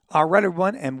All right,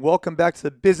 everyone, and welcome back to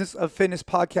the Business of Fitness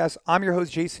podcast. I'm your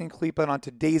host, Jason Khalipa, and on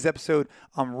today's episode,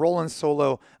 I'm rolling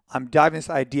solo. I'm diving into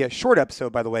this idea, short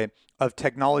episode, by the way, of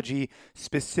technology,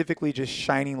 specifically just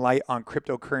shining light on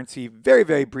cryptocurrency, very,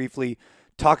 very briefly,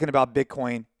 talking about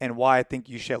Bitcoin and why I think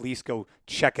you should at least go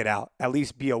check it out, at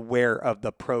least be aware of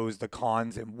the pros, the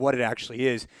cons, and what it actually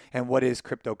is, and what is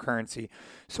cryptocurrency.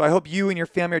 So I hope you and your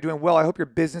family are doing well. I hope your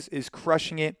business is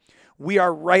crushing it. We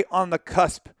are right on the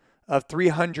cusp of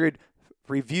 300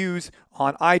 reviews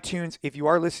on iTunes. If you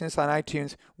are listening to this on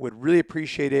iTunes, would really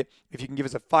appreciate it if you can give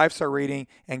us a 5-star rating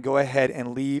and go ahead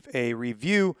and leave a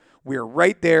review. We're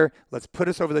right there. Let's put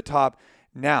us over the top.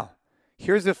 Now,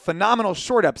 here's a phenomenal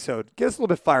short episode. Get us a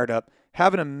little bit fired up.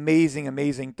 Have an amazing,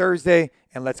 amazing Thursday,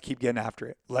 and let's keep getting after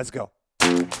it. Let's go.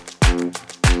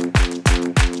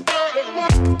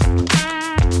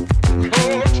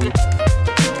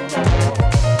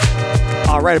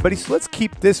 All right, everybody, so let's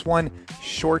keep this one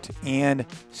short and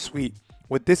sweet.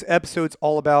 What this episode's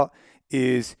all about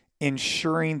is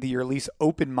ensuring that you're at least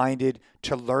open-minded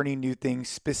to learning new things,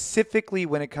 specifically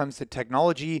when it comes to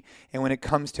technology and when it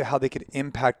comes to how they could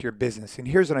impact your business. And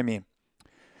here's what I mean.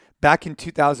 Back in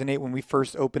 2008, when we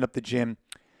first opened up the gym,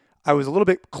 I was a little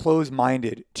bit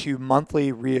closed-minded to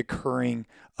monthly reoccurring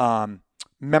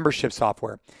membership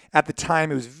software. At the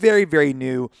time, it was very, very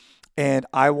new. And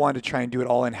I wanted to try and do it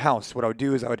all in-house. What I would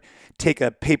do is I would take a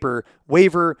paper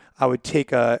waiver, I would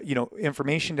take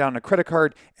information down on a credit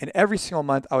card, and every single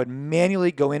month I would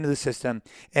manually go into the system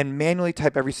and manually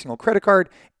type every single credit card,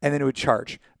 and then it would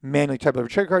charge. Manually type every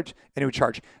credit card, and it would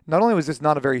charge. Not only was this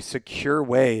not a very secure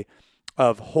way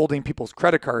of holding people's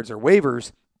credit cards or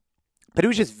waivers, but it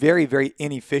was just very, very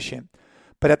inefficient.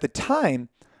 But at the time,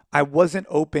 I wasn't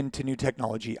open to new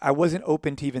technology. I wasn't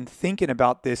open to even thinking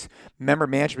about this member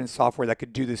management software that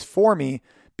could do this for me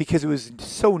because it was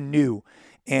so new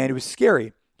and it was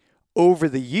scary. Over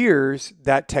the years,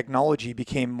 that technology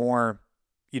became more,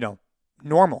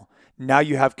 normal. Now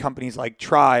you have companies like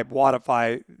Tribe,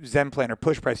 Wodify, Zenplan,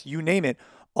 PushPress, you name it,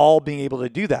 all being able to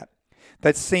do that.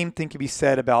 That same thing can be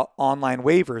said about online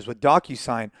waivers with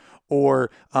DocuSign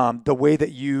or the way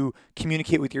that you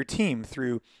communicate with your team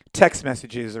through text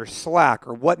messages or Slack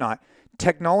or whatnot.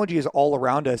 Technology is all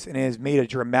around us and it has made a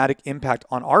dramatic impact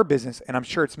on our business, and I'm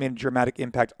sure it's made a dramatic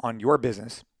impact on your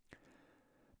business.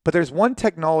 But there's one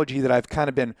technology that I've kind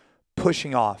of been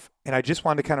pushing off, and I just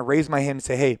wanted to kind of raise my hand and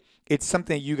say, hey, it's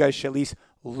something that you guys should at least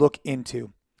look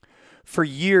into. For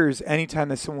years, anytime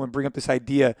that someone would bring up this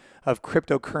idea of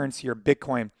cryptocurrency or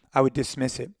Bitcoin, I would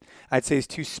dismiss it. I'd say it's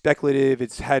too speculative.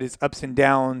 It's had its ups and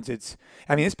downs. It's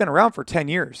been around for 10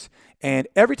 years. And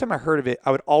every time I heard of it,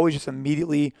 I would always just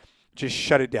immediately just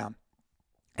shut it down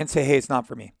and say, hey, it's not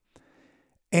for me.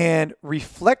 And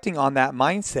reflecting on that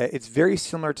mindset, it's very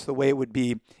similar to the way it would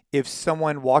be if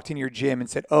someone walked in your gym and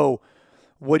said, oh,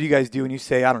 what do you guys do? And you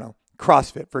say, I don't know,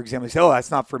 CrossFit, for example. You say, oh,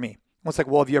 that's not for me. Well, it's like,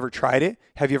 well, have you ever tried it?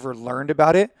 Have you ever learned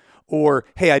about it? Or,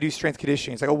 hey, I do strength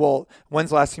conditioning. It's like, oh, well, when's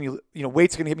the last time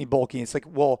weight's going to get me bulky? And it's like,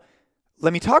 well,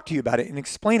 let me talk to you about it and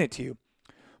explain it to you.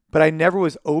 But I never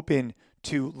was open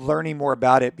to learning more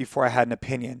about it before I had an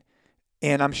opinion.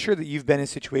 And I'm sure that you've been in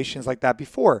situations like that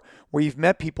before, where you've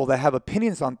met people that have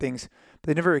opinions on things, but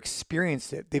they've never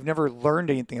experienced it. They've never learned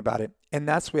anything about it. And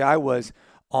that's the way I was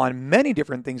on many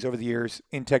different things over the years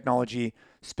in technology,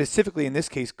 specifically in this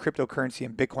case, cryptocurrency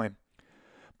and Bitcoin.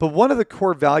 But one of the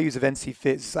core values of NC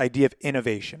Fit is this idea of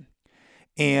innovation.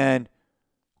 And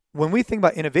when we think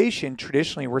about innovation,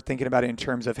 traditionally we're thinking about it in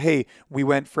terms of, hey, we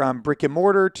went from brick and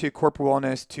mortar to corporate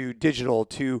wellness to digital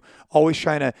to always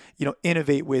trying to,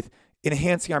 innovate with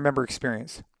enhancing our member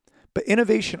experience. But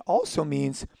innovation also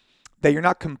means that you're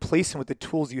not complacent with the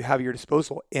tools you have at your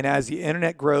disposal. And as the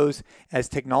internet grows, as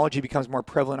technology becomes more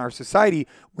prevalent in our society,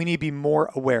 we need to be more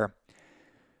aware.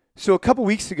 So a couple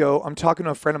weeks ago, I'm talking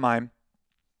to a friend of mine,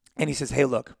 and he says, hey,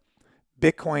 look,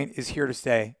 Bitcoin is here to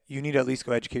stay. You need to at least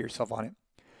go educate yourself on it.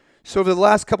 So over the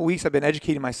last couple of weeks, I've been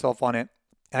educating myself on it.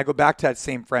 And I go back to that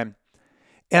same friend.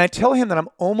 And I tell him that I'm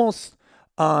almost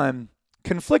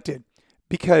conflicted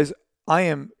because I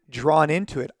am drawn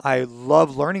into it. I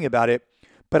love learning about it.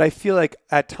 But I feel like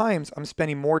at times I'm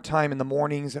spending more time in the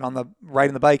mornings and on the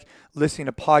riding the bike, listening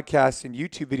to podcasts and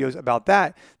YouTube videos about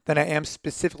that than I am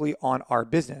specifically on our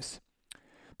business.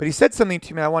 But he said something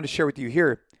to me I want to share with you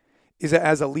here. Is that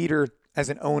as a leader, as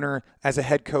an owner, as a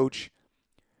head coach,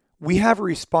 we have a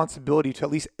responsibility to at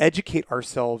least educate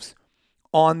ourselves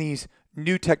on these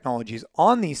new technologies,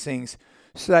 on these things,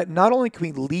 so that not only can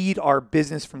we lead our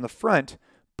business from the front,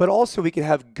 but also we can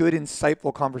have good,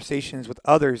 insightful conversations with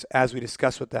others as we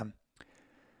discuss with them.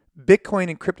 Bitcoin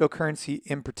and cryptocurrency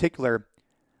in particular,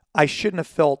 I shouldn't have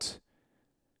felt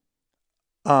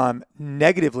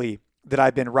negatively that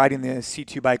I've been riding the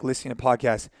C2 bike, listening to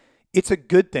podcasts, it's a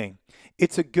good thing.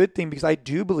 It's a good thing because I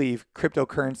do believe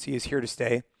cryptocurrency is here to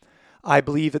stay. I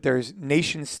believe that there's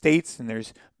nation states and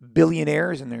there's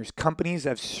billionaires and there's companies that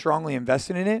have strongly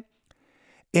invested in it.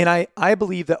 And I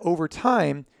believe that over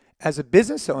time, as a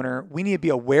business owner, we need to be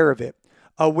aware of it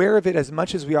as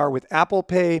much as we are with Apple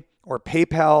Pay or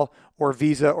PayPal or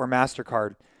Visa or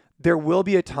MasterCard. There will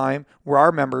be a time where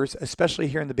our members, especially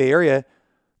here in the Bay Area,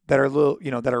 that are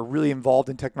that are really involved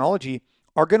in technology,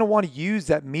 are going to want to use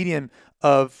that medium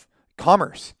of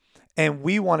commerce. And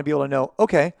we want to be able to know,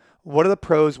 okay, what are the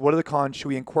pros? What are the cons? Should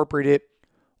we incorporate it?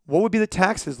 What would be the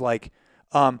taxes like?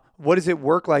 What does it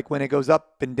work like when it goes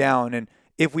up and down? And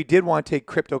if we did want to take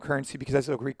cryptocurrency because that's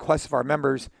a request of our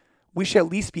members, we should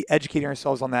at least be educating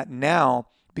ourselves on that now,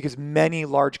 because many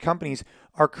large companies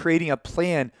are creating a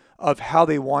plan of how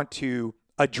they want to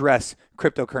address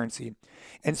cryptocurrency.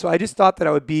 And so I just thought that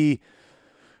I would be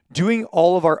doing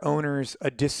all of our owners a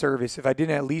disservice if I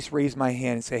didn't at least raise my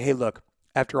hand and say, hey, look,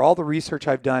 after all the research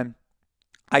I've done,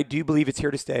 I do believe it's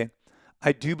here to stay.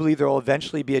 I do believe there will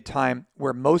eventually be a time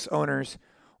where most owners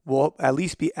will at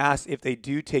least be asked if they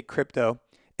do take crypto,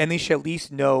 and they should at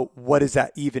least know, what does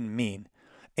that even mean?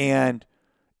 And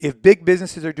if big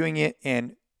businesses are doing it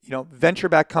and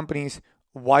venture-backed companies,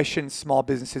 why shouldn't small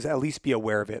businesses at least be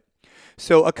aware of it?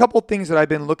 So a couple things that I've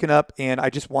been looking up, and I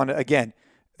just want to, again,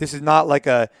 this is not like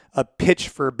a pitch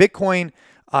for Bitcoin.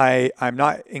 I'm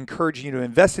not encouraging you to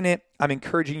invest in it. I'm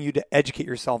encouraging you to educate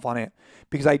yourself on it,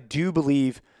 because I do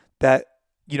believe that,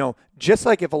 just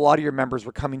like if a lot of your members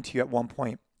were coming to you at one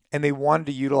point and they wanted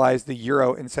to utilize the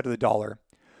euro instead of the dollar,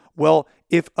 well,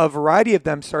 if a variety of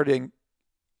them started to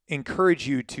encourage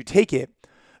you to take it,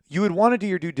 you would want to do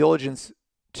your due diligence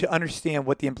to understand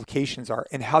what the implications are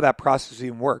and how that process would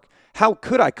even work. How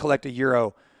could I collect a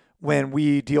euro when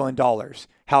we deal in dollars?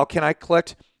 How can I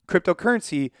collect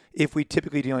cryptocurrency if we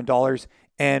typically deal in dollars?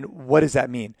 And what does that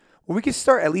mean? Well, we can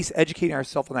start at least educating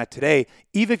ourselves on that today,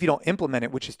 even if you don't implement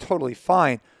it, which is totally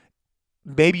fine.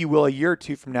 Maybe you will a year or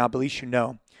two from now, but at least you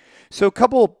know. So a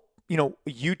couple,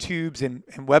 YouTubes and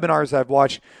webinars I've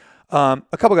watched. A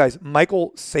couple guys,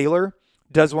 Michael Saylor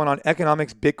does one on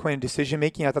economics, Bitcoin, and decision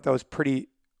making. I thought that was pretty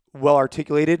well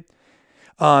articulated.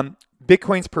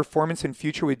 Bitcoin's performance and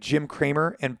future with Jim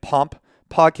Cramer and Pump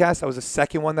podcast. That was the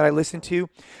second one that I listened to.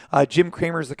 Jim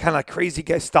Cramer is the kind of crazy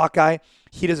guy, stock guy.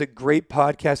 He does a great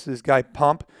podcast with this guy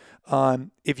Pump.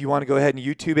 If you want to go ahead and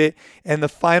YouTube it. And the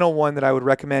final one that I would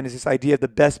recommend is this idea of the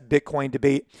best Bitcoin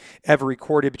debate ever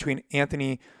recorded between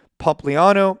Anthony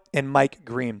Pompliano and Mike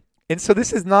Green. And so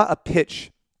this is not a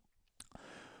pitch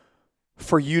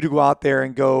for you to go out there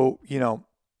and go,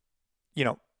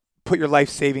 put your life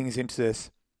savings into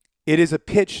this. It is a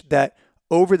pitch that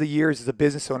over the years as a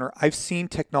business owner, I've seen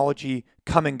technology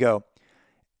come and go.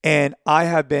 And I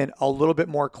have been a little bit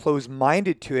more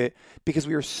closed-minded to it because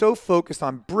we are so focused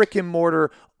on brick and mortar,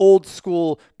 old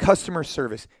school customer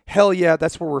service. Hell yeah,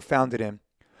 that's where we're founded in.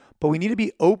 But we need to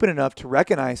be open enough to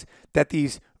recognize that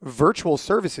these virtual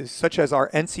services, such as our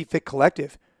NC Fit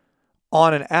Collective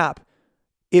on an app,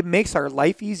 it makes our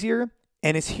life easier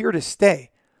and is here to stay.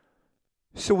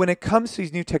 So when it comes to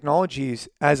these new technologies,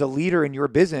 as a leader in your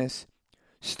business,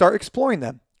 start exploring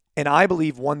them. And I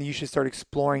believe one that you should start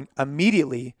exploring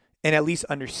immediately and at least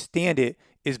understand it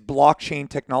is blockchain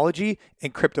technology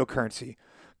and cryptocurrency.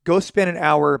 Go spend an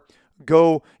hour,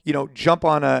 go, jump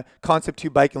on a Concept 2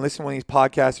 bike and listen to one of these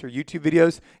podcasts or YouTube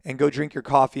videos and go drink your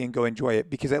coffee and go enjoy it.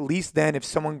 Because at least then if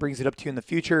someone brings it up to you in the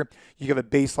future, you have a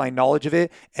baseline knowledge of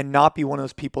it and not be one of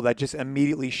those people that just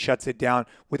immediately shuts it down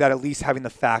without at least having the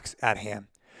facts at hand.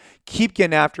 Keep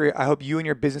getting after it. I hope you and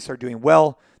your business are doing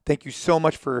well. Thank you so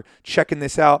much for checking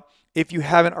this out. If you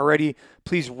haven't already,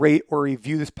 please rate or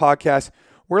review this podcast.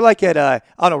 We're like at,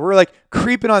 we're like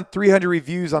creeping on 300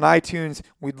 reviews on iTunes.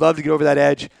 We'd love to get over that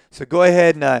edge. So go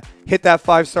ahead and hit that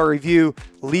 5-star review,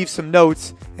 leave some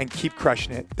notes, and keep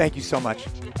crushing it. Thank you so much.